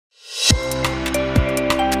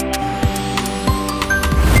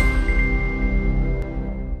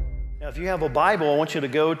you have a Bible, I want you to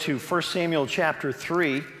go to 1 Samuel chapter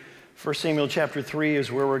 3. 1 Samuel chapter 3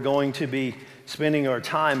 is where we're going to be spending our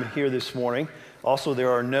time here this morning. Also,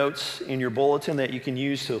 there are notes in your bulletin that you can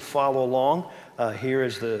use to follow along here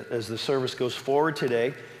as the service goes forward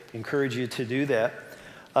today. Encourage you to do that.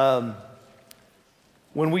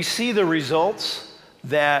 When we see the results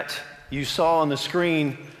that you saw on the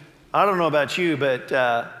screen, I don't know about you, but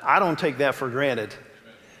I don't take that for granted,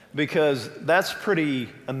 because that's pretty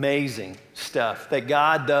amazing stuff that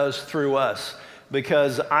God does through us.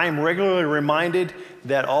 Because I'm regularly reminded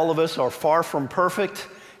that all of us are far from perfect,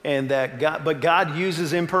 and that God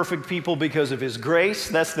uses imperfect people because of His grace.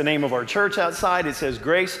 That's the name of our church outside. It says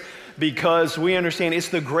grace, because we understand it's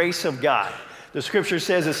the grace of God. The scripture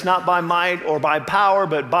says it's not by might or by power,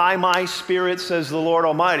 but by my Spirit, says the Lord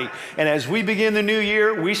Almighty. And as we begin the new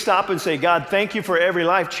year, we stop and say, God, thank you for every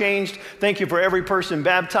life changed. Thank you for every person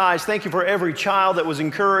baptized. Thank you for every child that was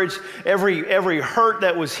encouraged, every hurt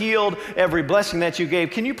that was healed, every blessing that you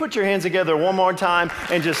gave. Can you put your hands together one more time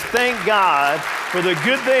and just thank God for the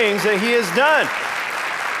good things that He has done?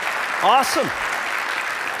 Awesome.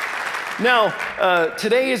 Now,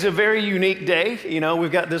 today is a very unique day. You know,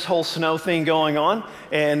 we've got this whole snow thing going on,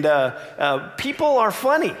 and people are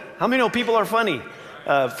funny. How many know people are funny?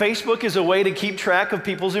 Facebook is a way to keep track of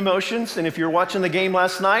people's emotions, and if you're watching the game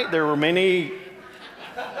last night, there were many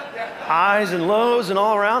highs and lows and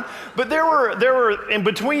all around. But there were in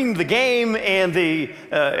between the game and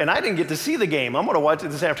and I didn't get to see the game. I'm going to watch it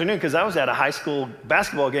this afternoon because I was at a high school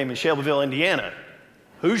basketball game in Shelbyville, Indiana.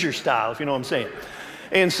 Hoosier style, if you know what I'm saying.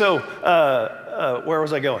 And so, where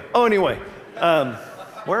was I going? Oh, anyway,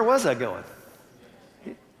 where was I going?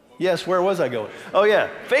 Yes, where was I going? Oh, yeah,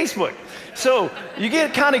 Facebook. So you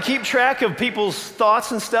get kind of keep track of people's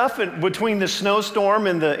thoughts and stuff between the snowstorm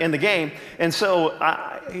and the game. And so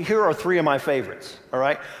here are three of my favorites, all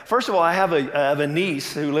right? First of all, I have a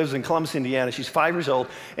niece who lives in Columbus, Indiana. She's 5 years old,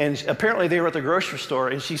 and apparently they were at the grocery store,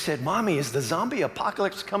 and she said, Mommy, is the zombie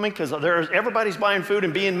apocalypse coming? Because everybody's buying food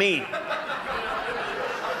and being mean.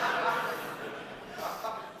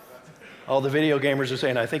 All the video gamers are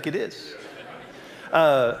saying, I think it is.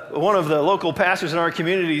 One of the local pastors in our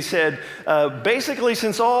community said, basically,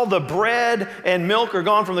 since all the bread and milk are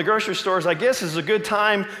gone from the grocery stores, I guess it's a good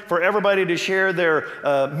time for everybody to share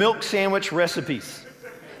their milk sandwich recipes.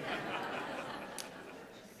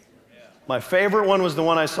 My favorite one was the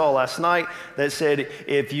one I saw last night that said,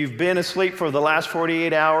 if you've been asleep for the last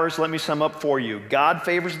 48 hours, let me sum up for you. God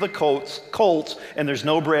favors the Colts, and there's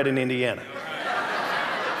no bread in Indiana.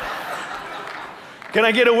 Can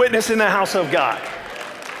I get a witness in the house of God?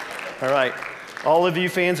 All right. All of you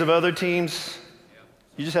fans of other teams,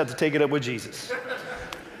 you just have to take it up with Jesus.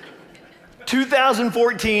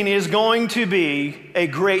 2014 is going to be a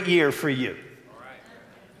great year for you.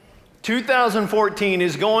 2014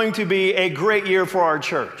 is going to be a great year for our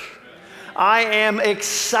church. I am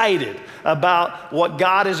excited about what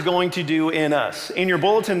God is going to do in us. In your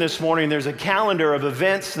bulletin this morning, there's a calendar of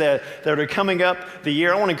events that are coming up the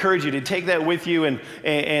year. I want to encourage you to take that with you and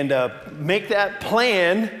make that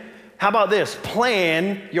plan. How about this?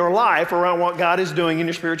 Plan your life around what God is doing in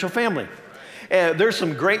your spiritual family. There's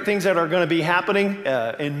some great things that are going to be happening.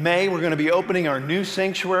 In May, we're going to be opening our new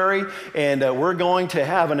sanctuary, and we're going to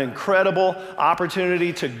have an incredible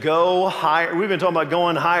opportunity to go higher. We've been talking about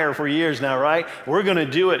going higher for years now, right? We're going to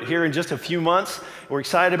do it here in just a few months. We're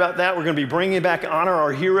excited about that. We're going to be bringing back Honor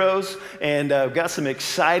Our Heroes, and we've got some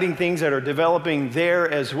exciting things that are developing there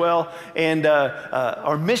as well. And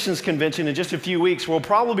our missions convention in just a few weeks will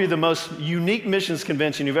probably be the most unique missions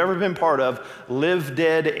convention you've ever been part of, Live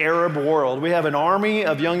Dead Arab World. We have an army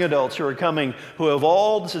of young adults who are coming who have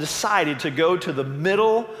all decided to go to the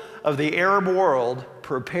middle of the Arab world,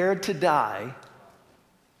 prepared to die,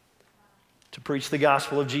 to preach the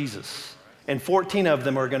gospel of Jesus. And 14 of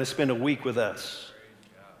them are going to spend a week with us.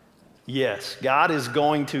 Yes, God is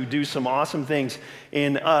going to do some awesome things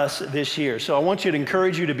in us this year. So I want you to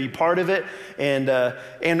encourage you to be part of it. And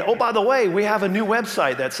oh, by the way, we have a new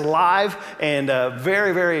website that's live and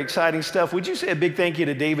very, very exciting stuff. Would you say a big thank you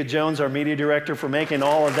to David Jones, our media director, for making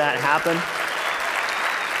all of that happen?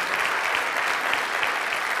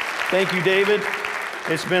 Thank you, David.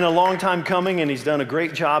 It's been a long time coming, and he's done a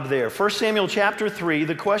great job there. 1 Samuel chapter 3,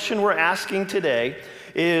 the question we're asking today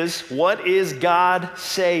is, what is God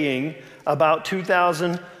saying about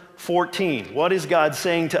 2014? What is God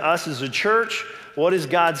saying to us as a church? What is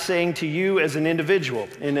God saying to you as an individual?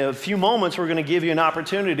 In a few moments, we're going to give you an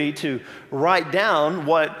opportunity to write down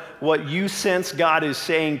what you sense God is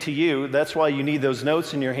saying to you. That's why you need those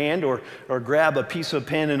notes in your hand, or grab a piece of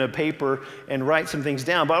pen and a paper and write some things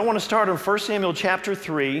down. But I want to start on 1 Samuel chapter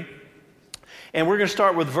 3. And we're going to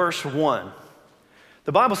start with verse 1.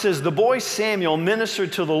 The Bible says, the boy Samuel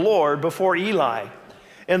ministered to the Lord before Eli.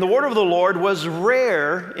 And the word of the Lord was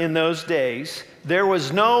rare in those days. There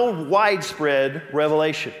was no widespread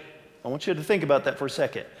revelation. I want you to think about that for a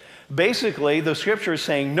second. Basically, the scripture is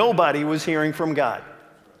saying nobody was hearing from God.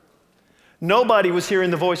 Nobody was hearing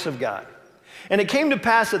the voice of God. And it came to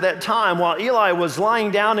pass at that time, while Eli was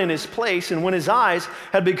lying down in his place, and when his eyes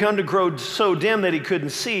had begun to grow so dim that he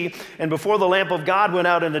couldn't see, and before the lamp of God went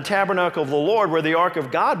out in the tabernacle of the Lord where the ark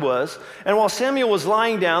of God was, and while Samuel was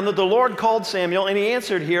lying down, that the Lord called Samuel, and he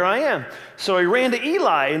answered, "Here I am." So he ran to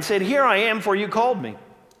Eli and said, "Here I am, for you called me."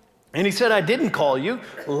 And he said, "I didn't call you.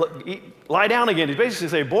 Lie down again." He's basically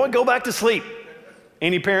saying, "Boy, go back to sleep."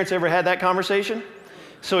 Any parents ever had that conversation?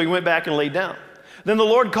 So he went back and laid down. Then the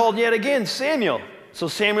Lord called yet again, "Samuel." So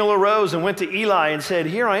Samuel arose and went to Eli and said,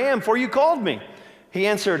 "Here I am, for you called me." He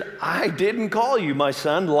answered, "I didn't call you, my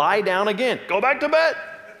son. Lie down again. Go back to bed."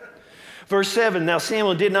 Verse 7, now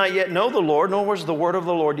Samuel did not yet know the Lord, nor was the word of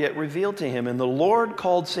the Lord yet revealed to him. And the Lord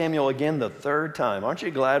called Samuel again the third time. Aren't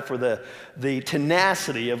you glad for the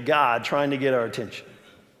tenacity of God trying to get our attention?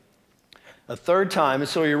 A third time, and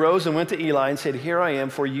so he arose and went to Eli and said, "Here I am,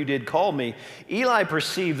 for you did call me." Eli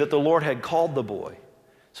perceived that the Lord had called the boy.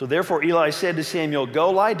 So therefore Eli said to Samuel, "Go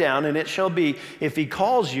lie down, and it shall be, if he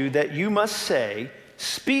calls you, that you must say,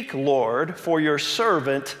 'Speak, Lord, for your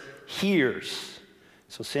servant hears.'"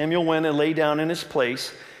 So Samuel went and lay down in his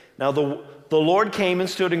place. Now the Lord came and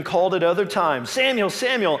stood and called at other times, "Samuel,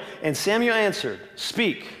 Samuel." And Samuel answered,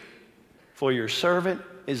 "Speak, for your servant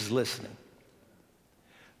is listening."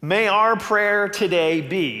 May our prayer today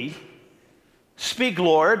be, "Speak,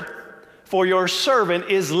 Lord, for your servant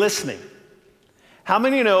is listening." How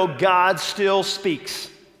many know God still speaks?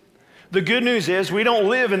 The good news is we don't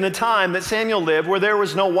live in the time that Samuel lived where there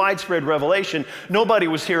was no widespread revelation. Nobody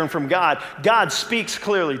was hearing from God. God speaks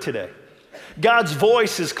clearly today. God's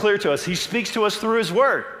voice is clear to us. He speaks to us through his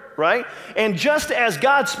word, right? And just as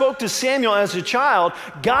God spoke to Samuel as a child,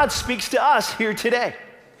 God speaks to us here today.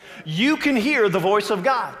 You can hear the voice of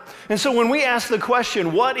God. And so when we ask the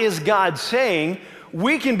question, what is God saying?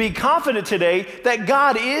 We can be confident today that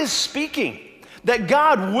God is speaking, that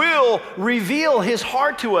God will reveal his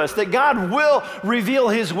heart to us, that God will reveal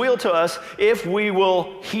his will to us if we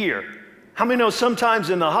will hear. How many know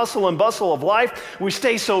sometimes in the hustle and bustle of life, we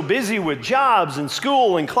stay so busy with jobs and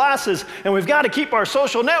school and classes, and we've got to keep our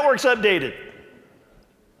social networks updated.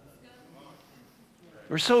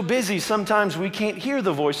 We're so busy, sometimes we can't hear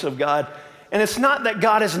the voice of God. And it's not that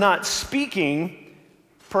God is not speaking.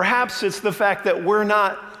 Perhaps it's the fact that we're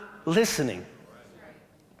not listening.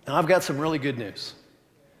 Now, I've got some really good news.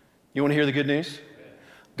 You want to hear the good news?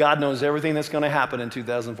 God knows everything that's going to happen in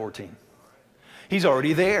 2014. He's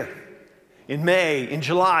already there. In May, in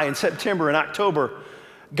July, in September, in October,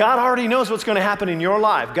 God already knows what's going to happen in your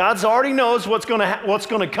life. God already knows what's going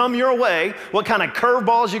to come your way, what kind of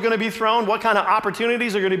curveballs you're going to be thrown, what kind of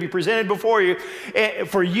opportunities are going to be presented before you,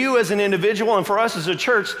 for you as an individual and for us as a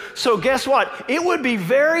church. So guess what? It would be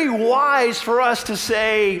very wise for us to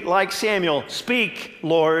say, like Samuel, "Speak,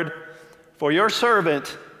 Lord, for your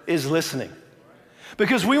servant is listening."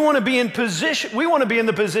 Because we want to be in position, we want to be in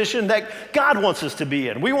the position that God wants us to be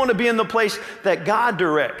in. We want to be in the place that God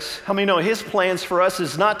directs. How many know his plans for us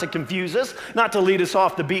is not to confuse us, not to lead us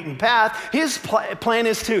off the beaten path. His plan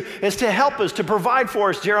is to help us, to provide for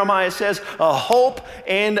us, Jeremiah says, a hope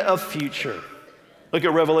and a future. Look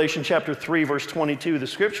at Revelation chapter 3, verse 22. The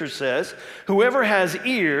scripture says, "Whoever has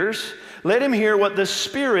ears, let him hear what the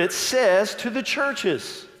Spirit says to the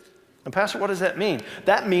churches." And Pastor, what does that mean?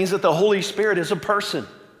 That means that the Holy Spirit is a person.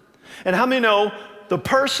 And how many know the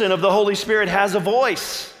person of the Holy Spirit has a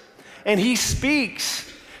voice? And he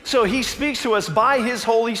speaks. So he speaks to us by his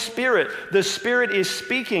Holy Spirit. The Spirit is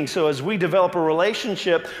speaking. So as we develop a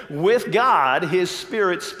relationship with God, his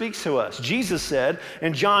Spirit speaks to us. Jesus said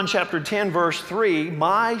in John chapter 10, verse 3,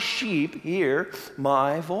 "My sheep hear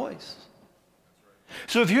my voice."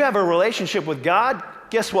 So if you have a relationship with God,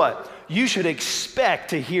 guess what? You should expect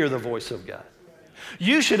to hear the voice of God.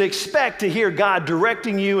 You should expect to hear God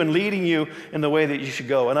directing you and leading you in the way that you should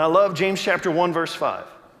go. And I love James chapter 1, verse 5.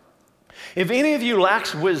 "If any of you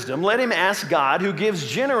lacks wisdom, let him ask God, who gives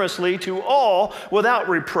generously to all without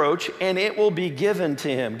reproach, and it will be given to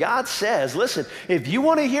him." God says, listen, if you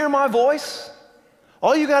want to hear my voice,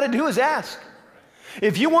 all you got to do is ask.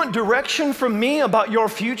 If you want direction from me about your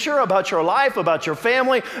future, about your life, about your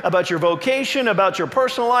family, about your vocation, about your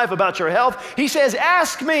personal life, about your health, he says,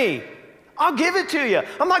 ask me. I'll give it to you.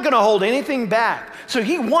 I'm not going to hold anything back. So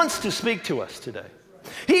he wants to speak to us today.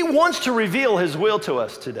 He wants to reveal his will to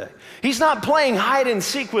us today. He's not playing hide and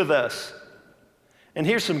seek with us. And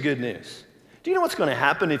here's some good news. Do you know what's going to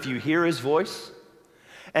happen if you hear his voice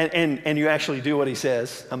and you actually do what he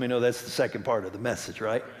says? I mean, no, that's the second part of the message,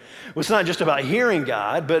 right? Well, it's not just about hearing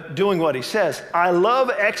God, but doing what he says. I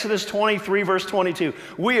love Exodus 23, verse 22.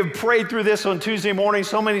 We have prayed through this on Tuesday morning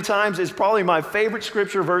so many times. It's probably my favorite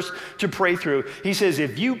scripture verse to pray through. He says,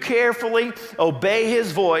 if you carefully obey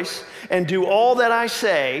his voice and do all that I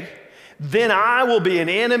say, then I will be an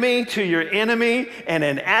enemy to your enemy and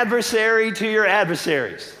an adversary to your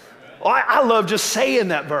adversaries. I love just saying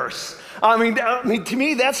that verse. I mean, to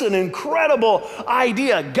me, that's an incredible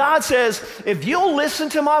idea. God says, if you'll listen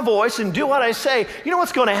to my voice and do what I say, you know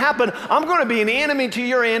what's going to happen? I'm going to be an enemy to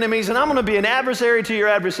your enemies, and I'm going to be an adversary to your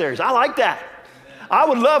adversaries. I like that. I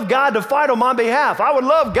would love God to fight on my behalf. I would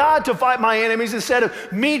love God to fight my enemies instead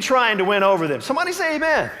of me trying to win over them. Somebody say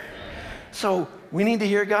amen. So we need to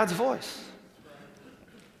hear God's voice.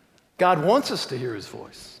 God wants us to hear his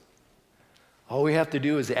voice. All we have to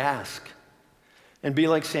do is ask and be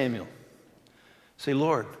like Samuel. Say,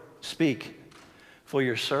 Lord, speak, for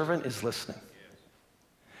your servant is listening.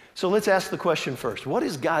 So let's ask the question first. What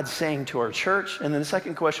is God saying to our church? And then the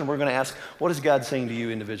second question we're going to ask, what is God saying to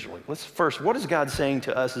you individually? First, what is God saying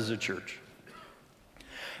to us as a church?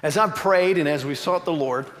 As I've prayed and as we sought the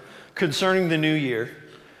Lord concerning the new year,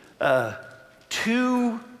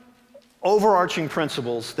 two overarching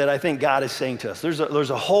principles that I think God is saying to us. There's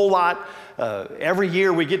a whole lot. Every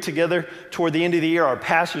year we get together toward the end of the year, our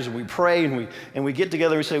pastors, and we pray and we get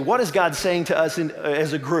together and say, what is God saying to us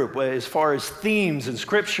as a group as far as themes and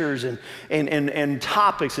scriptures and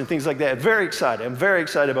topics and things like that? Very excited. I'm very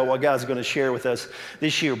excited about what God's going to share with us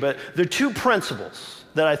this year. But there are two principles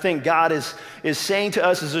that I think God is saying to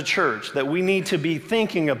us as a church that we need to be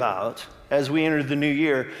thinking about as we enter the new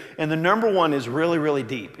year. And the number one is really, really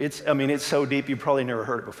deep. It's so deep you probably never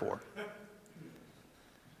heard it before.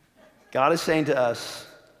 God is saying to us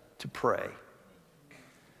to pray.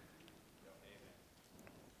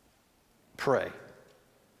 Pray.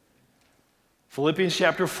 Philippians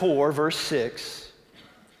chapter 4, verse 6.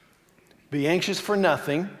 Be anxious for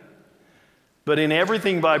nothing, but in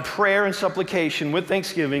everything by prayer and supplication with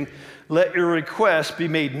thanksgiving, let your requests be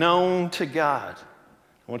made known to God.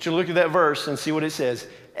 I want you to look at that verse and see what it says.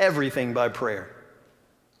 Everything by prayer.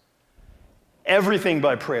 Everything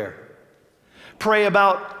by prayer. Pray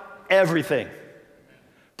about everything.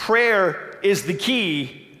 Prayer is the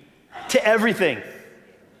key to everything.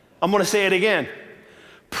 I'm going to say it again.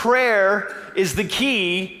 Prayer is the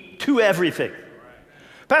key to everything.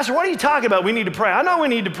 Pastor, what are you talking about? We need to pray. I know we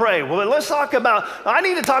need to pray. Well, let's talk about, I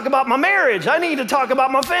need to talk about my marriage. I need to talk about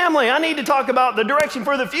my family. I need to talk about the direction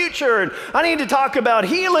for the future. And I need to talk about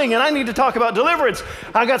healing. And I need to talk about deliverance.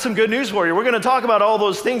 I got some good news for you. We're going to talk about all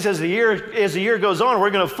those things as the year goes on.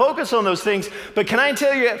 We're going to focus on those things. But can I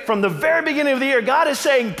tell you, from the very beginning of the year, God is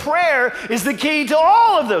saying prayer is the key to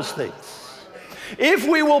all of those things. If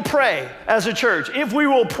we will pray as a church, if we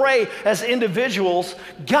will pray as individuals,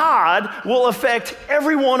 God will affect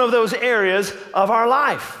every one of those areas of our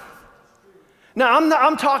life. Now,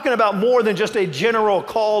 I'm talking about more than just a general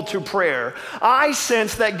call to prayer. I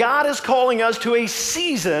sense that God is calling us to a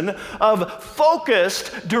season of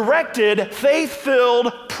focused, directed,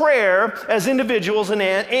 faith-filled prayer as individuals and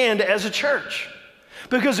as a church.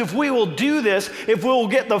 Because if we will do this, if we will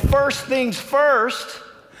get the first things first,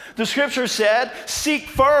 the scripture said, seek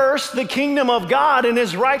first the kingdom of God and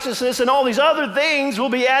his righteousness, and all these other things will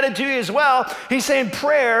be added to you as well. He's saying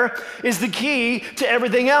prayer is the key to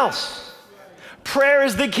everything else. Prayer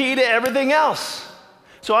is the key to everything else.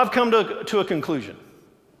 So I've come to a conclusion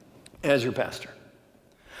as your pastor.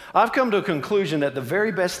 I've come to a conclusion that the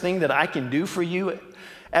very best thing that I can do for you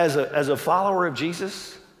as a follower of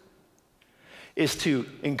Jesus is to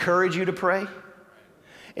encourage you to pray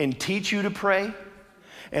and teach you to pray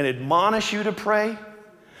and admonish you to pray,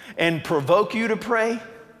 and provoke you to pray,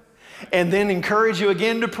 and then encourage you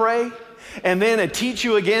again to pray, and then teach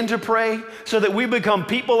you again to pray, so that we become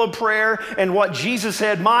people of prayer, and what Jesus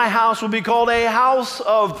said, my house will be called a house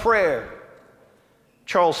of prayer.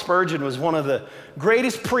 Charles Spurgeon was one of the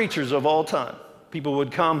greatest preachers of all time. People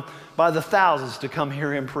would come by the thousands to come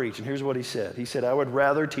hear him preach, and here's what he said. He said, I would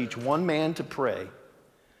rather teach one man to pray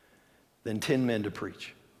than 10 men to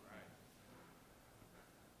preach.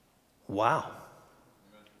 Wow.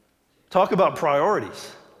 Talk about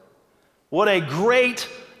priorities. What a great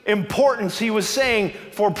importance he was saying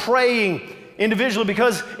for praying individually,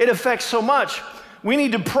 because it affects so much. We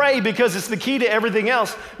need to pray because it's the key to everything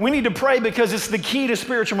else. We need to pray because it's the key to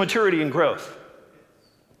spiritual maturity and growth.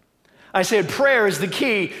 I said prayer is the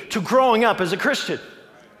key to growing up as a Christian.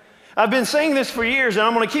 I've been saying this for years, and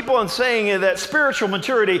I'm going to keep on saying it, that spiritual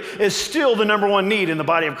maturity is still the number one need in the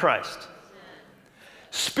body of Christ.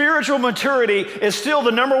 Spiritual maturity is still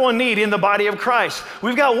the number one need in the body of Christ.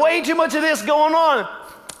 We've got way too much of this going on.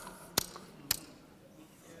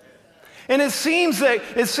 And it seems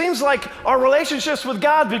like our relationships with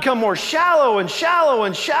God become more shallow and shallow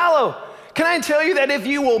and shallow. Can I tell you that if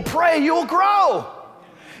you will pray, you'll grow?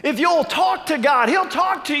 If you'll talk to God, He'll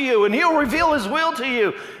talk to you and He'll reveal His will to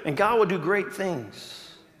you, and God will do great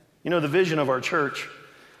things. You know, the vision of our church,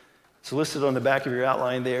 it's listed on the back of your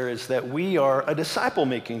outline there, is that we are a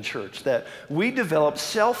disciple-making church, that we develop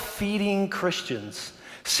self-feeding Christians,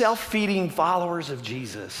 self-feeding followers of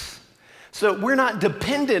Jesus. So we're not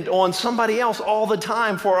dependent on somebody else all the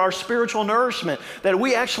time for our spiritual nourishment, that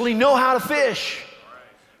we actually know how to fish.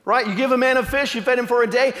 Right? You give a man a fish, you fed him for a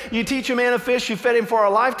day. You teach a man a fish, you fed him for a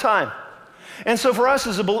lifetime. And so for us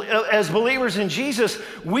as believers in Jesus,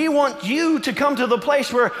 we want you to come to the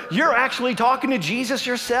place where you're actually talking to Jesus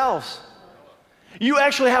yourselves. You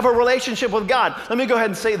actually have a relationship with God. Let me go ahead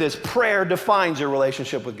and say this. Prayer defines your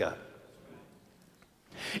relationship with God.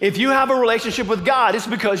 If you have a relationship with God, it's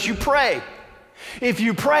because you pray. If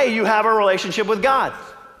you pray, you have a relationship with God.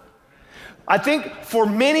 I think for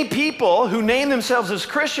many people who name themselves as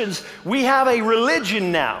Christians, we have a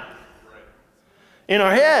religion now in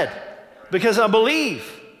our head because I believe.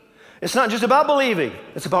 It's not just about believing,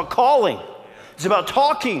 it's about calling, it's about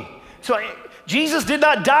talking. So Jesus did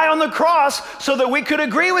not die on the cross so that we could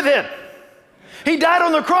agree with Him. He died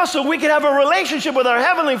on the cross so we could have a relationship with our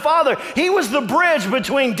Heavenly Father. He was the bridge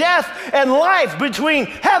between death and life, between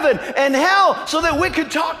heaven and hell, so that we could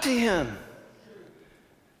talk to Him.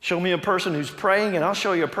 Show me a person who's praying, and I'll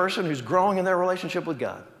show you a person who's growing in their relationship with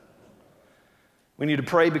God. We need to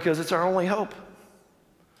pray because it's our only hope,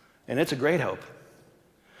 and it's a great hope.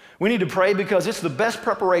 We need to pray because it's the best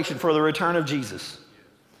preparation for the return of Jesus.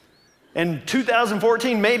 And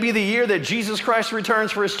 2014 may be the year that Jesus Christ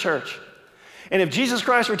returns for His church. And if Jesus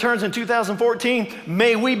Christ returns in 2014,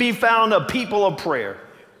 may we be found a people of prayer.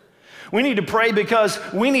 We need to pray because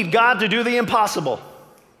we need God to do the impossible.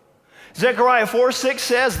 Zechariah 4:6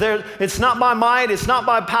 says, it's not by might, it's not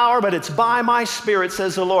by power, but it's by my Spirit,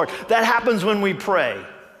 says the Lord. That happens when we pray.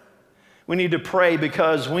 We need to pray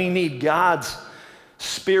because we need God's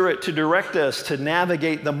Spirit to direct us to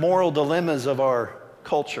navigate the moral dilemmas of our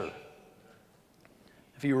culture.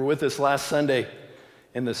 If you were with us last Sunday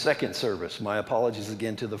in the second service, my apologies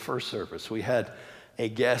again to the first service, we had a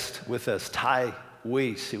guest with us, Ty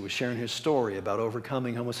Weiss, who was sharing his story about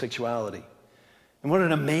overcoming homosexuality. And what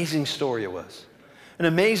an amazing story it was. An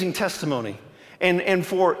amazing testimony. And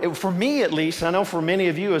for me at least, I know for many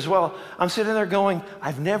of you as well, I'm sitting there going,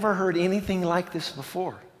 I've never heard anything like this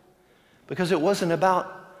before. Because it wasn't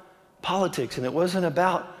about politics and it wasn't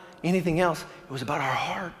about anything else. It was about our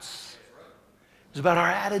hearts. It was about our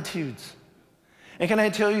attitudes. And can I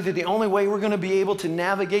tell you that the only way we're going to be able to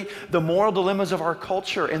navigate the moral dilemmas of our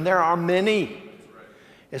culture, and there are many,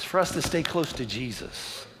 is for us to stay close to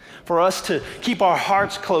Jesus. For us to keep our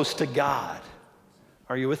hearts close to God.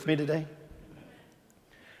 Are you with me today?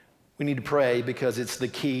 We need to pray because it's the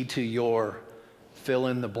key to your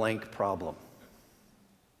fill-in-the-blank problem.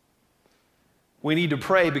 We need to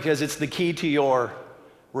pray because it's the key to your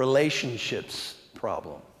relationships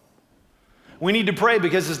problem. We need to pray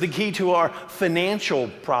because it's the key to our financial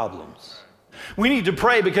problems. We need to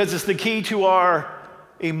pray because it's the key to our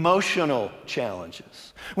emotional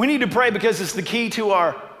challenges. We need to pray because it's the key to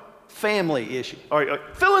our family issue. Or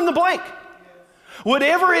fill in the blank.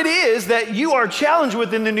 Whatever it is that you are challenged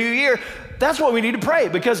with in the new year, that's what we need to pray.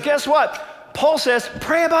 Because guess what? Paul says,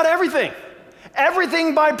 pray about everything.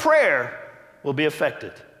 Everything by prayer will be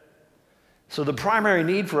affected. So the primary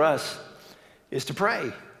need for us is to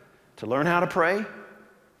pray, to learn how to pray,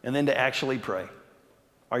 and then to actually pray.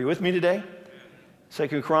 Are you with me today?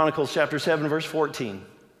 2 Chronicles chapter 7, verse 14.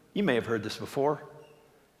 You may have heard this before.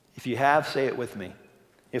 If you have, say it with me.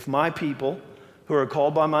 If my people who are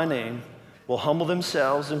called by my name will humble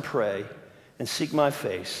themselves and pray and seek my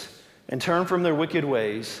face and turn from their wicked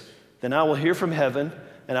ways, then I will hear from heaven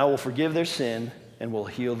and I will forgive their sin and will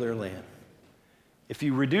heal their land. If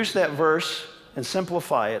you reduce that verse and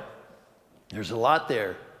simplify it, there's a lot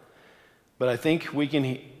there. But I think we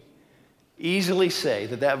can easily say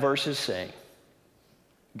that that verse is saying,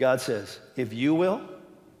 God says, if you will,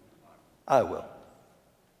 I will.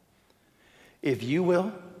 If you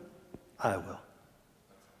will, I will.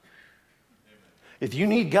 If you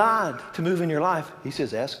need God to move in your life, He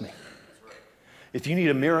says, ask me. If you need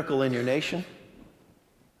a miracle in your nation,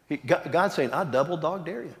 God's saying, I double dog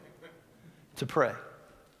dare you to pray.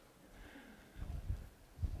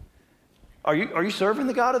 Are you serving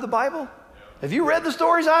the God of the Bible? Have you read the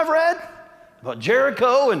stories I've read about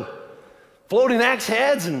Jericho and floating axe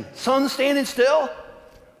heads and sun standing still?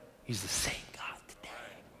 He's the same God today.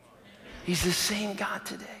 He's the same God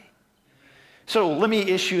today. So let me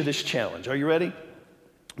issue this challenge. Are you ready?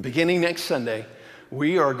 Beginning next Sunday,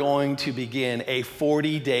 we are going to begin a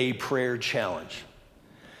 40-day prayer challenge.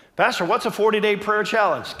 Pastor, what's a 40-day prayer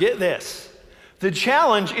challenge? Get this. The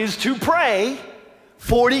challenge is to pray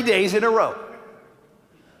 40 days in a row.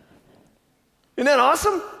 Isn't that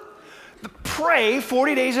awesome? Pray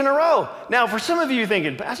 40 days in a row. Now, for some of you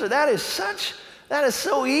thinking, Pastor, that is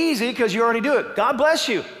so easy because you already do it. God bless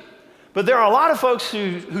you. But there are a lot of folks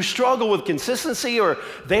who struggle with consistency, or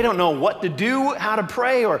they don't know what to do, how to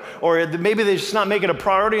pray, or maybe they're just not making a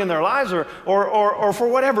priority in their lives, or for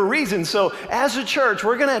whatever reason. So as a church,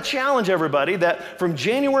 we're going to challenge everybody that from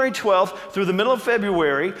January 12th through the middle of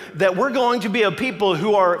February, that we're going to be a people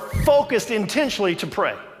who are focused intentionally to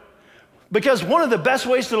pray. Because one of the best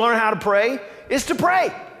ways to learn how to pray is to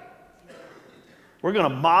pray. We're going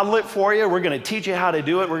to model it for you. We're going to teach you how to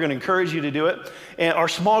do it. We're going to encourage you to do it. And our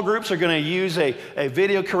small groups are going to use a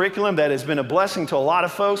video curriculum that has been a blessing to a lot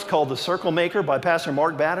of folks called The Circle Maker by Pastor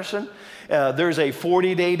Mark Batterson. There's a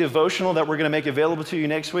 40-day devotional that we're going to make available to you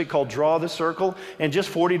next week called Draw the Circle, and just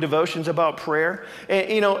 40 devotions about prayer.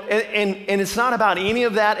 And it's not about any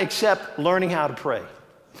of that except learning how to pray.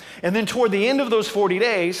 And then toward the end of those 40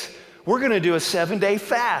 days, we're going to do a 7-day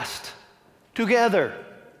fast together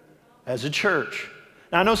as a church.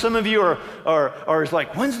 Now, I know some of you are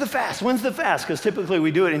like, when's the fast? When's the fast? Because typically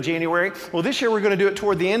we do it in January. Well, this year we're going to do it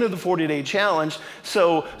toward the end of the 40-day challenge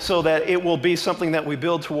so that it will be something that we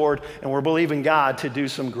build toward, and we're believing God to do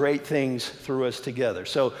some great things through us together.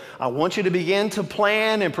 So I want you to begin to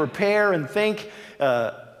plan and prepare and think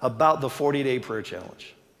about the 40-day prayer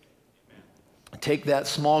challenge. Take that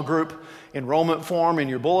small group enrollment form in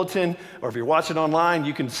your bulletin, or if you're watching online,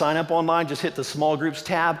 you can sign up online. Just hit the small groups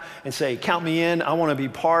tab and say, count me in. I want to be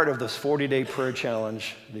part of this 40-day prayer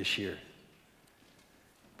challenge this year.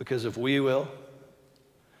 Because if we will,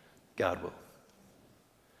 God will.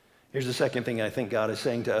 Here's the second thing I think God is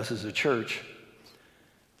saying to us as a church.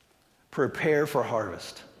 Prepare for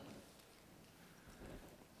harvest.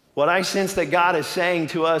 What I sense that God is saying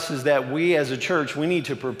to us is that we as a church, we need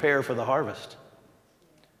to prepare for the harvest.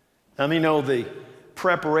 Let me know the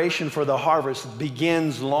preparation for the harvest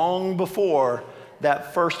begins long before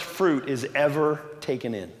that first fruit is ever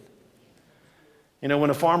taken in. You know, when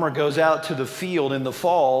a farmer goes out to the field in the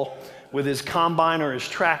fall with his combine or his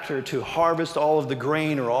tractor to harvest all of the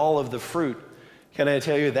grain or all of the fruit, can I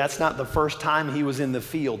tell you, that's not the first time he was in the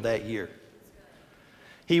field that year.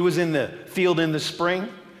 He was in the field in the spring,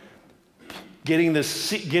 getting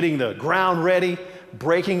the ground ready,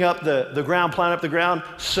 breaking up the ground, planting up the ground,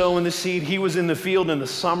 sowing the seed. He was in the field in the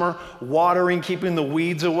summer, watering, keeping the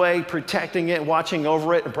weeds away, protecting it, watching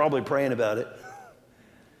over it, and probably praying about it.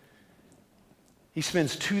 He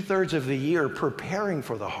spends 2/3 of the year preparing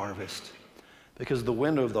for the harvest because the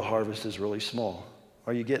window of the harvest is really small.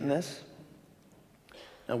 Are you getting this?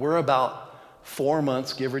 Now, we're about 4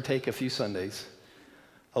 months, give or take a few Sundays,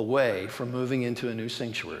 away from moving into a new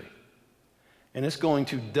sanctuary. And it's going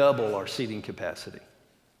to double our seating capacity.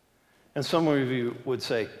 And some of you would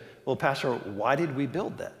say, well, Pastor, why did we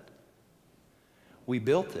build that? We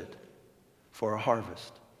built it for a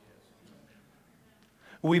harvest.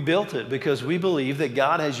 We built it because we believe that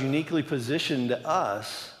God has uniquely positioned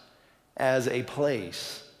us as a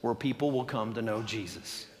place where people will come to know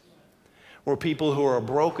Jesus, where people who are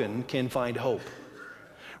broken can find hope,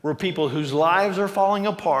 where people whose lives are falling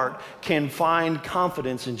apart can find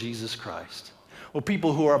confidence in Jesus Christ. Well,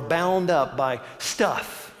 people who are bound up by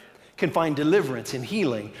stuff can find deliverance and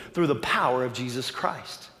healing through the power of Jesus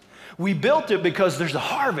Christ. We built it because there's a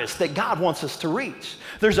harvest that God wants us to reach.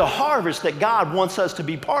 There's a harvest that God wants us to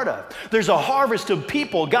be part of. There's a harvest of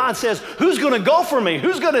people. God says, who's going to go for me?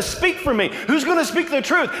 Who's going to speak for me? Who's going to speak the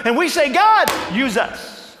truth? And we say, God, use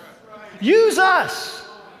us. Use us.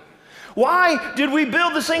 Why did we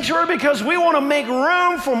build the sanctuary? Because we want to make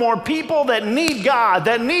room for more people that need God,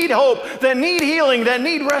 that need hope, that need healing, that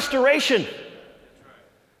need restoration.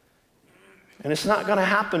 And it's not going to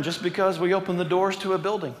happen just because we open the doors to a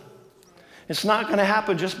building. It's not going to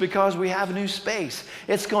happen just because we have new space.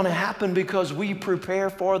 It's going to happen because we prepare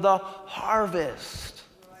for the harvest.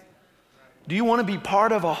 Do you want to be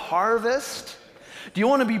part of a harvest? Do you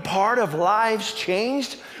want to be part of lives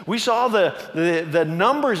changed? We saw the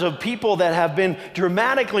numbers of people that have been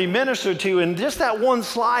dramatically ministered to, and just that one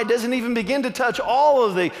slide doesn't even begin to touch all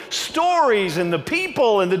of the stories and the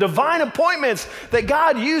people and the divine appointments that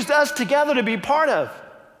God used us together to be part of.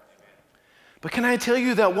 But can I tell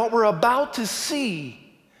you that what we're about to see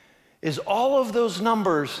is all of those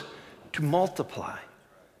numbers to multiply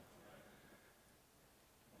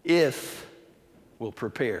if we'll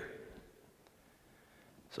prepare.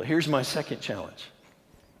 So here's my second challenge.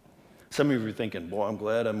 Some of you are thinking, boy, I'm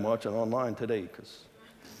glad I'm watching online today because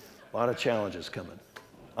a lot of challenges coming.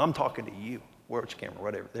 I'm talking to you. Where's the camera?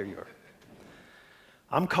 Whatever. There you are.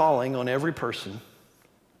 I'm calling on every person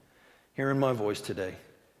hearing my voice today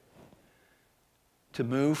to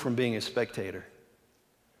move from being a spectator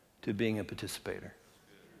to being a participator.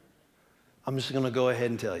 I'm just going to go ahead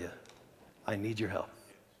and tell you, I need your help.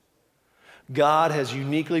 God has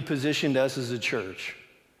uniquely positioned us as a church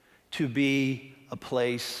to be a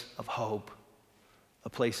place of hope, a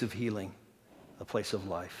place of healing, a place of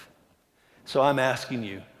life. So I'm asking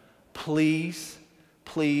you, please,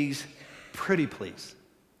 please, pretty please,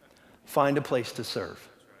 find a place to serve.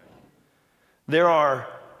 There are,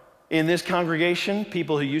 in this congregation,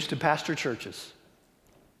 people who used to pastor churches.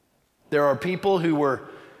 There are people who were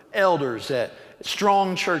elders at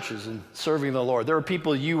strong churches and serving the Lord. There are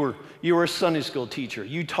people, you were a Sunday school teacher.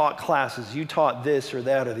 You taught classes. You taught this or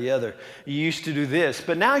that or the other. You used to do this.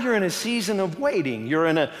 But now you're in a season of waiting. You're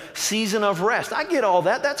in a season of rest. I get all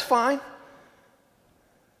that. That's fine.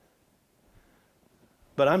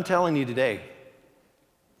 But I'm telling you today,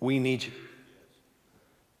 we need you.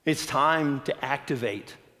 It's time to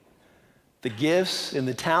activate the gifts and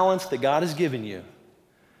the talents that God has given you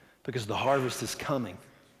because the harvest is coming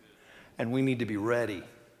and we need to be ready.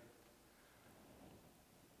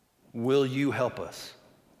 Will you help us?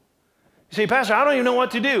 You say, Pastor, I don't even know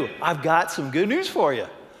what to do. I've got some good news for you.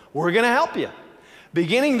 We're going to help you.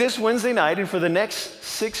 Beginning this Wednesday night and for the next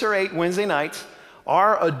 6 or 8 Wednesday nights,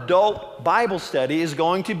 our adult Bible study is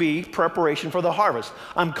going to be preparation for the harvest.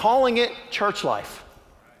 I'm calling it church life.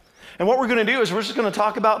 And what we're going to do is we're just going to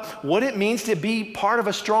talk about what it means to be part of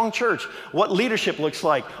a strong church, what leadership looks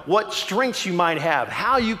like, what strengths you might have,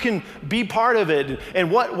 how you can be part of it,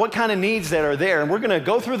 and what kind of needs that are there. And we're going to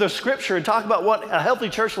go through the scripture and talk about what a healthy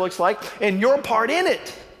church looks like and your part in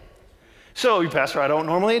it. So, Pastor, I don't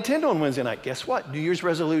normally attend on Wednesday night. Guess what? New Year's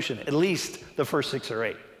resolution, at least the first 6 or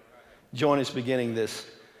 8. Join us beginning this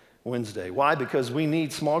Wednesday. Why? Because we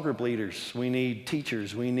need small group leaders. We need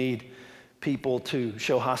teachers. We need people to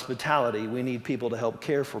show hospitality. We need people to help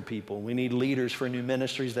care for people. We need leaders for new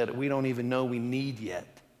ministries that we don't even know we need yet.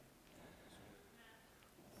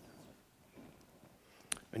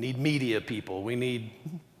 We need media people. We need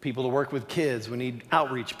people to work with kids. We need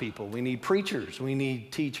outreach people. We need preachers. We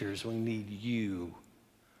need teachers. We need you.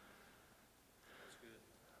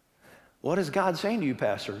 What is God saying to you,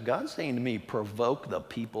 Pastor? God's saying to me, provoke the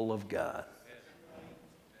people of God.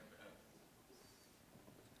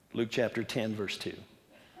 Luke chapter 10, verse 2.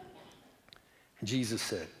 And Jesus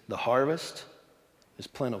said, the harvest is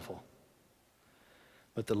plentiful,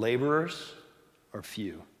 but the laborers are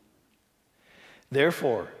few.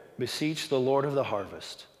 Therefore, beseech the Lord of the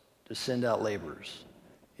harvest to send out laborers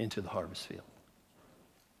into the harvest field.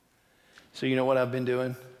 So you know what I've been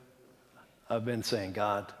doing? I've been saying,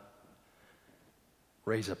 God,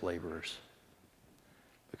 raise up laborers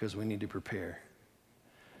because we need to prepare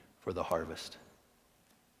for the harvest.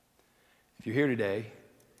 If you're here today,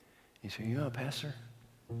 you say, you know, Pastor,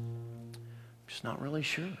 I'm just not really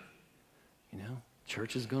sure. You know,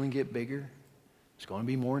 church is going to get bigger. There's going to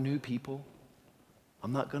be more new people.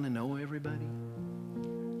 I'm not going to know everybody.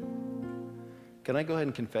 Can I go ahead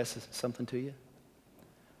and confess something to you?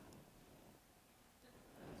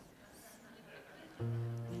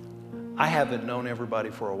 I haven't known everybody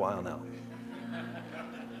for a while now.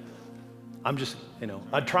 I'm just, you know,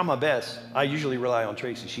 I try my best. I usually rely on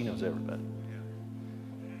Tracy. She knows everybody.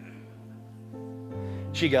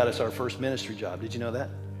 She got us our first ministry job. Did you know that?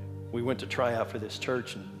 We went to try out for this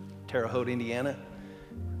church in Terre Haute, Indiana.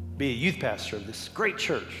 Be a youth pastor of this great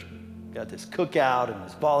church. Got this cookout and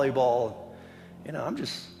this volleyball. You know,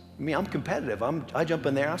 I'm competitive. I jump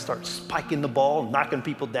in there, I start spiking the ball, knocking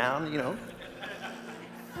people down, you know.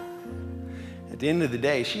 At the end of the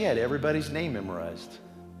day, she had everybody's name memorized.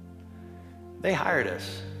 They hired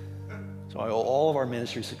us. So I owe all of our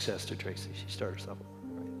ministry success to Tracy. She started us off.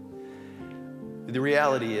 Right? The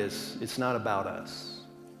reality is, it's not about us.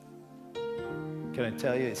 Can I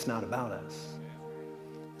tell you, it's not about us.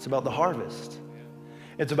 It's about the harvest.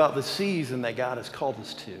 It's about the season that God has called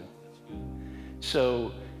us to.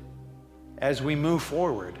 So as we move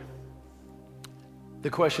forward,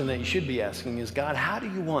 the question that you should be asking is, God, how do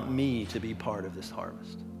you want me to be part of this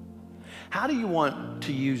harvest? How do you want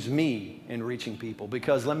to use me in reaching people?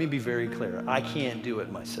 Because let me be very clear, I can't do it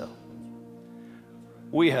myself.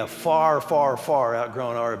 We have far, far, far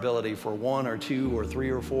outgrown our ability for 1 or 2 or 3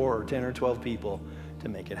 or 4 or 10 or 12 people to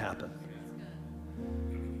make it happen.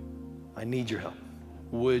 I need your help.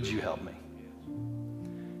 Would you help me?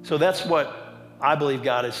 So that's what I believe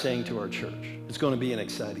God is saying to our church. It's going to be an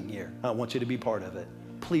exciting year. I want you to be part of it.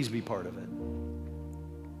 Please be part of it.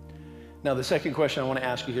 Now, the second question I want to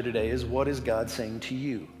ask you here today is, what is God saying to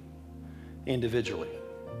you individually?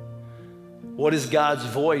 What is God's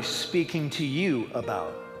voice speaking to you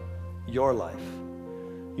about your life,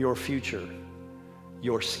 your future,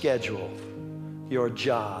 your schedule, your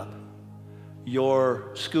job,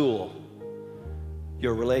 your school,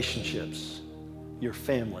 your relationships, your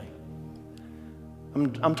family?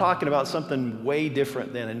 I'm talking about something way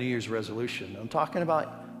different than a New Year's resolution. I'm talking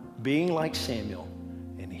about being like Samuel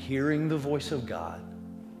and hearing the voice of God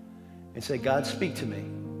and say, God, speak to me.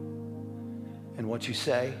 And what you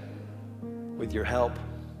say, with your help,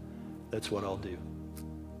 that's what I'll do.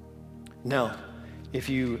 Now, if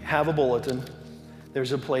you have a bulletin,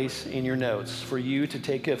 there's a place in your notes for you to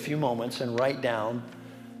take a few moments and write down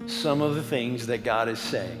some of the things that God is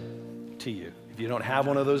saying to you. If you don't have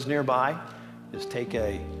one of those nearby, just take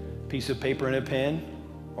a piece of paper and a pen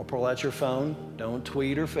or pull out your phone. Don't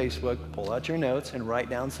tweet or Facebook. Pull out your notes and write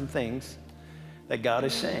down some things that God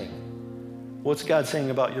is saying. What's God saying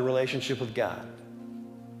about your relationship with God?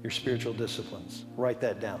 Your spiritual disciplines. Write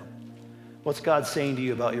that down. What's God saying to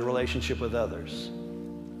you about your relationship with others?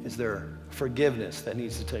 Is there forgiveness that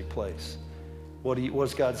needs to take place?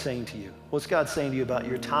 What's God saying to you? What's God saying to you about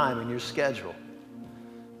your time and your schedule?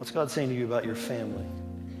 What's God saying to you about your family?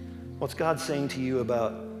 What's God saying to you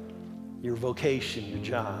about your vocation, your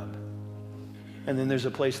job? And then there's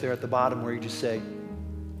a place there at the bottom where you just say,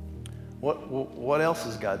 what else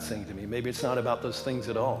is God saying to me? Maybe it's not about those things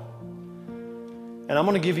at all. And I'm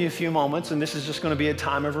going to give you a few moments, and this is just going to be a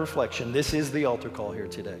time of reflection. This is the altar call here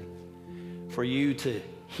today for you to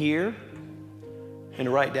hear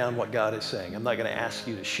and write down what God is saying. I'm not going to ask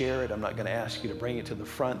you to share it. I'm not going to ask you to bring it to the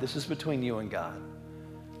front. This is between you and God.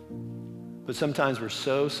 But sometimes we're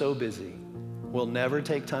so busy. We'll never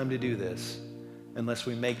take time to do this unless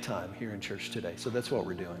we make time here in church today. So that's what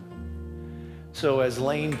we're doing. So as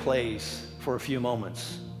Lane plays for a few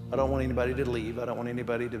moments, I don't want anybody to leave. I don't want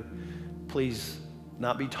anybody to please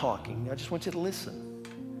not be talking. I just want you to listen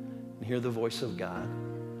and hear the voice of God.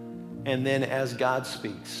 And then as God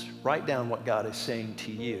speaks, write down what God is saying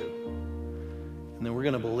to you. And then we're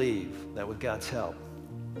going to believe that with God's help,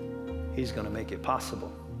 He's going to make it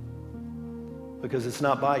possible. Because it's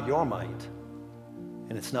not by your might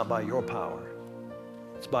and it's not by your power.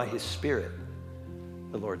 It's by His Spirit,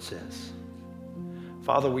 the Lord says.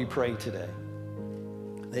 Father, we pray today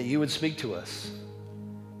that you would speak to us,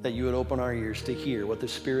 that you would open our ears to hear what the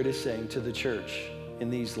Spirit is saying to the church in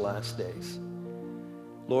these last days.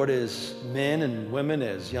 Lord, as men and women,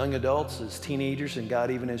 as young adults, as teenagers, and God,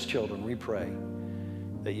 even as children, we pray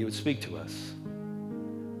that you would speak to us.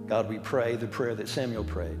 God, we pray the prayer that Samuel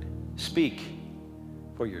prayed. Speak,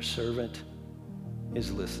 for your servant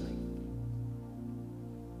is listening.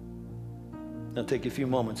 Now take a few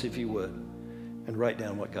moments, if you would, and write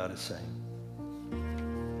down what God is saying.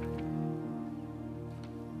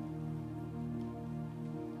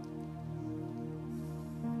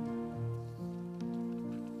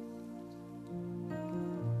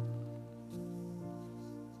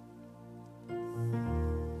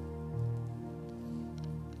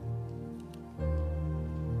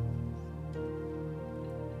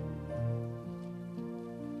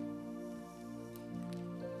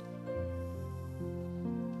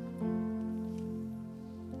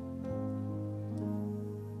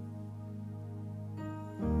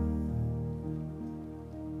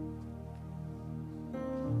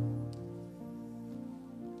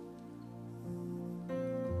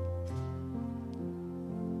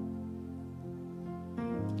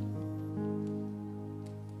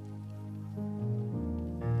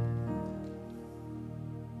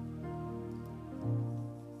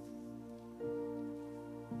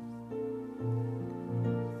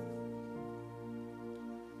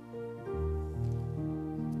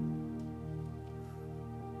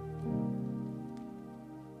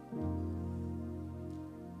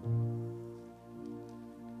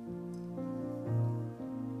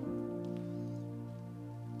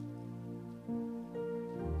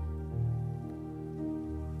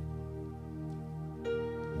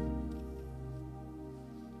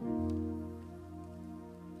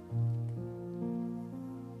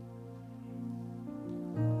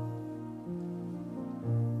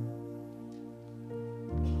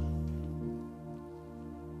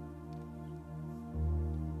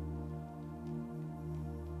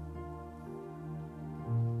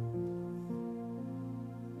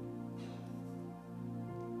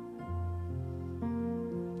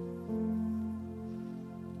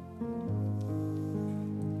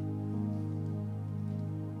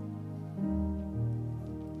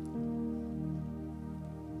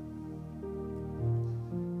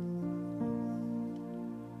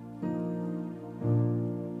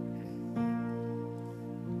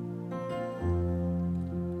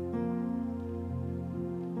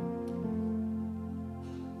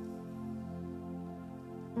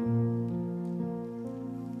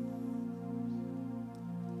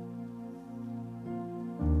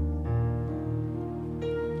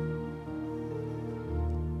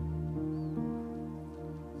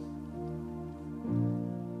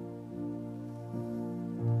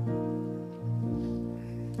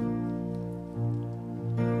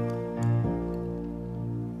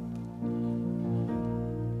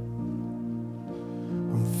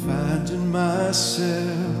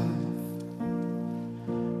 myself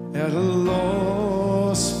at a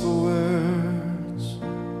loss for words.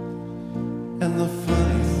 And the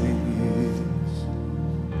funny thing is,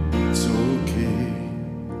 it's okay.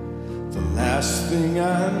 The last thing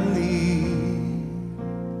I need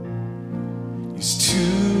is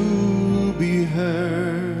to be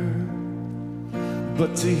heard,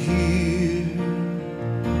 but to hear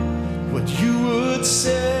what you would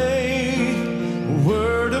say. A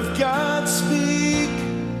word of God speak.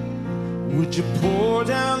 Would you pour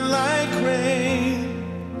down like rain,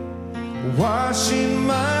 washing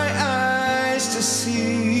my eyes to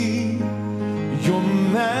see your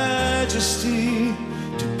majesty,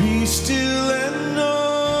 to be still and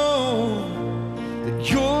know that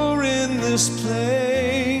you're in this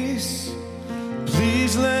place.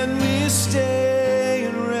 Please let me stay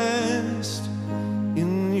and rest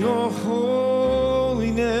in your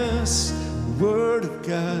holiness. The word of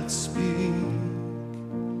God speak.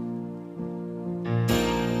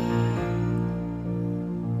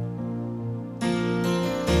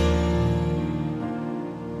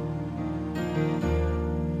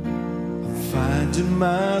 Finding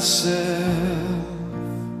myself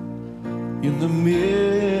in the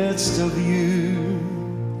midst of you,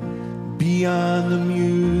 beyond the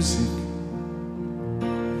music,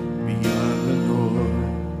 beyond the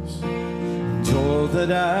noise, and all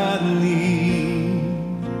that I need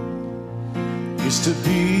is to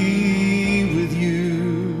be with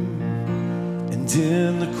you, and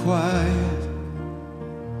in the quiet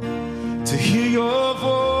to hear your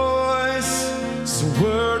voice. So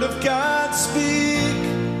word of God speak.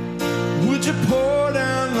 Would you pour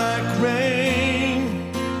down like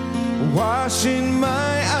rain, washing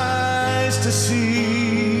my eyes to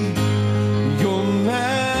see your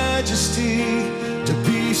majesty, to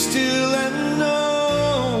be still and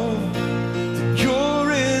know that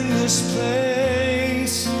you're in this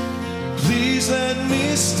place. Please let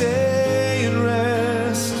me stay and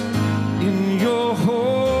rest in your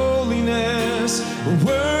holiness. The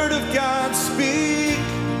word of God speak.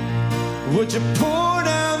 Would you pour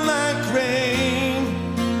down like rain,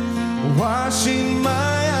 washing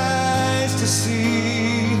my eyes to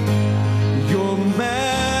see your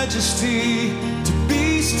majesty, to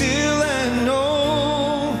be still and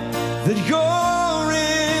know that you're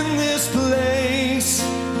in this place.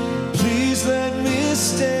 Please let me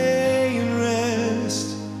stay and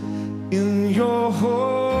rest in your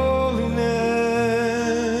holiness.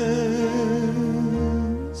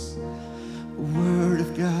 Word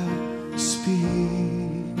of God speak.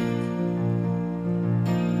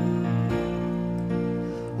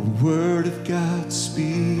 Word of God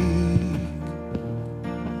speak.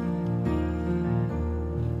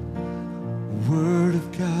 Word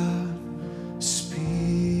of God speak.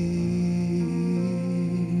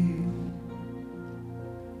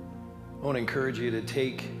 I want to encourage you to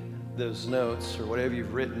take those notes or whatever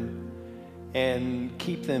you've written and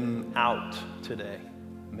keep them out today,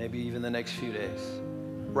 maybe even the next few days.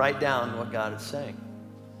 Write down what God is saying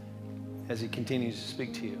as he continues to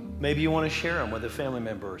speak to you. Maybe you want to share them with a family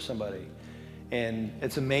member or somebody. And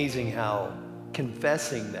it's amazing how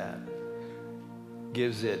confessing that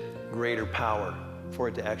gives it greater power for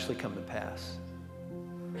it to actually come to pass.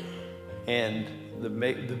 And the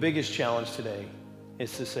biggest challenge today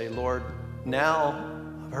is to say, Lord, now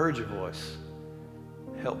I've heard your voice.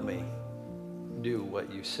 Help me do what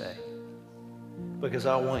you say. Because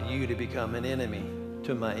I want you to become an enemy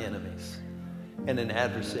to my enemies and an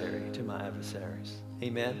adversary to my adversaries.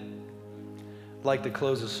 Amen. I'd like to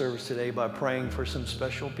close the service today by praying for some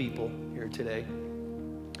special people here today.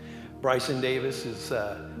 Bryson Davis has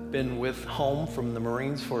been with home from the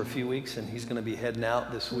Marines for a few weeks, and he's going to be heading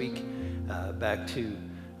out this week back to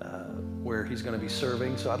where he's going to be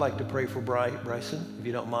serving. So I'd like to pray for Bryson, if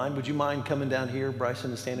you don't mind. Would you mind coming down here?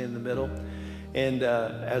 Bryson is standing in the middle. And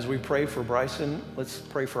as we pray for Bryson, let's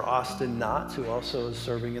pray for Austin Knotts, who also is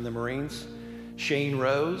serving in the Marines. Shane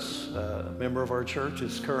Rose, a member of our church,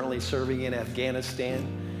 is currently serving in Afghanistan.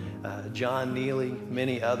 John Neely,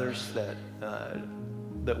 many others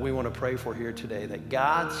that we want to pray for here today, that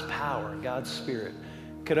God's power, God's Spirit.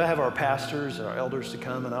 Could I have our pastors, our elders to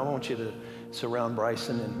come, and I want you to surround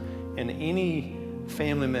Bryson and any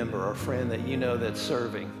family member or friend that you know that's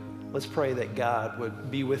serving. Let's pray that God would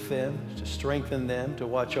be with them, to strengthen them, to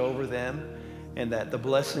watch over them, and that the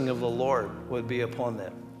blessing of the Lord would be upon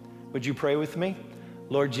them. Would you pray with me?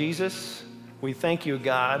 Lord Jesus, we thank you,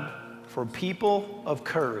 God, for people of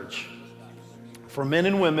courage, for men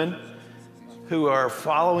and women who are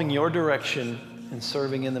following your direction and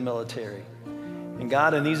serving in the military. And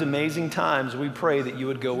God, in these amazing times, we pray that you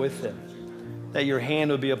would go with them, that your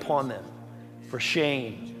hand would be upon them, for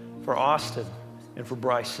Shane, for Austin, and for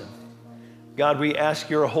Bryson. God, we ask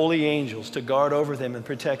your holy angels to guard over them and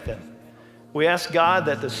protect them. We ask, God,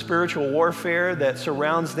 that the spiritual warfare that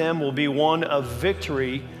surrounds them will be one of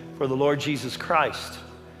victory for the Lord Jesus Christ.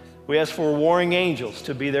 We ask for warring angels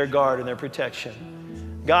to be their guard and their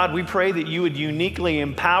protection. God, we pray that you would uniquely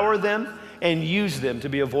empower them and use them to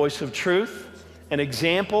be a voice of truth, an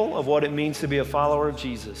example of what it means to be a follower of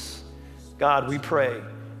Jesus. God, we pray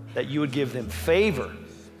that you would give them favor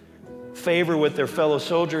with their fellow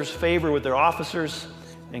soldiers, favor with their officers,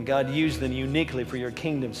 and God, use them uniquely for your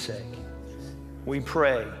kingdom's sake. We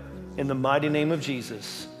pray in the mighty name of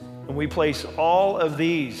Jesus, and we place all of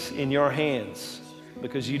these in your hands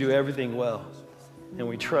because you do everything well, and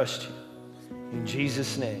we trust you. In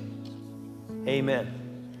Jesus' name, amen.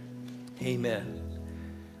 Amen.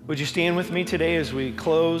 Would you stand with me today as we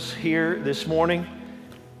close here this morning?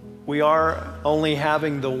 We are only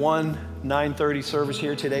having the one 9:30 service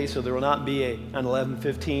here today, so there will not be an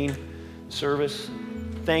 11:15 service.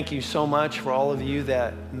 Thank you so much for all of you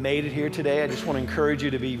that made it here today. I just want to encourage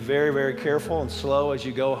you to be very, very careful and slow as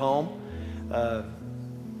you go home,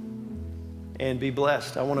 and be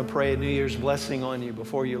blessed. I want to pray a New Year's blessing on you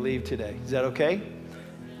before you leave today. Is that okay?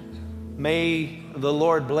 May the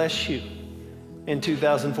Lord bless you in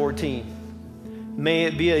 2014. May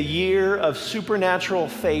it be a year of supernatural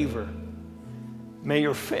favor. May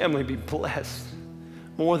your family be blessed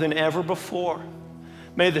more than ever before.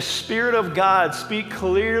 May the Spirit of God speak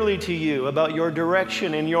clearly to you about your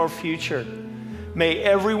direction and your future. May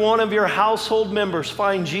every one of your household members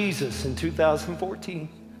find Jesus in 2014.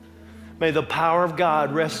 May the power of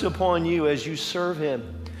God rest upon you as you serve him.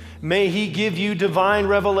 May he give you divine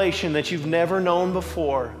revelation that you've never known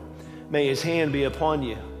before. May his hand be upon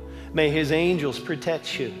you. May his angels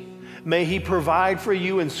protect you. May he provide for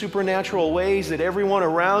you in supernatural ways that everyone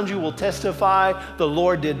around you will testify, the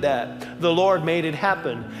Lord did that. The Lord made it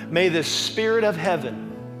happen. May the Spirit of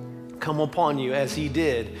heaven come upon you as he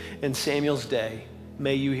did in Samuel's day.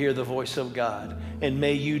 May you hear the voice of God, and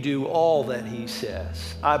may you do all that he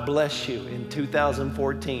says. I bless you in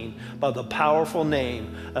 2014 by the powerful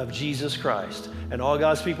name of Jesus Christ. And all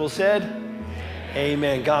God's people said,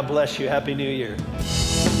 amen. God bless you. Happy New Year.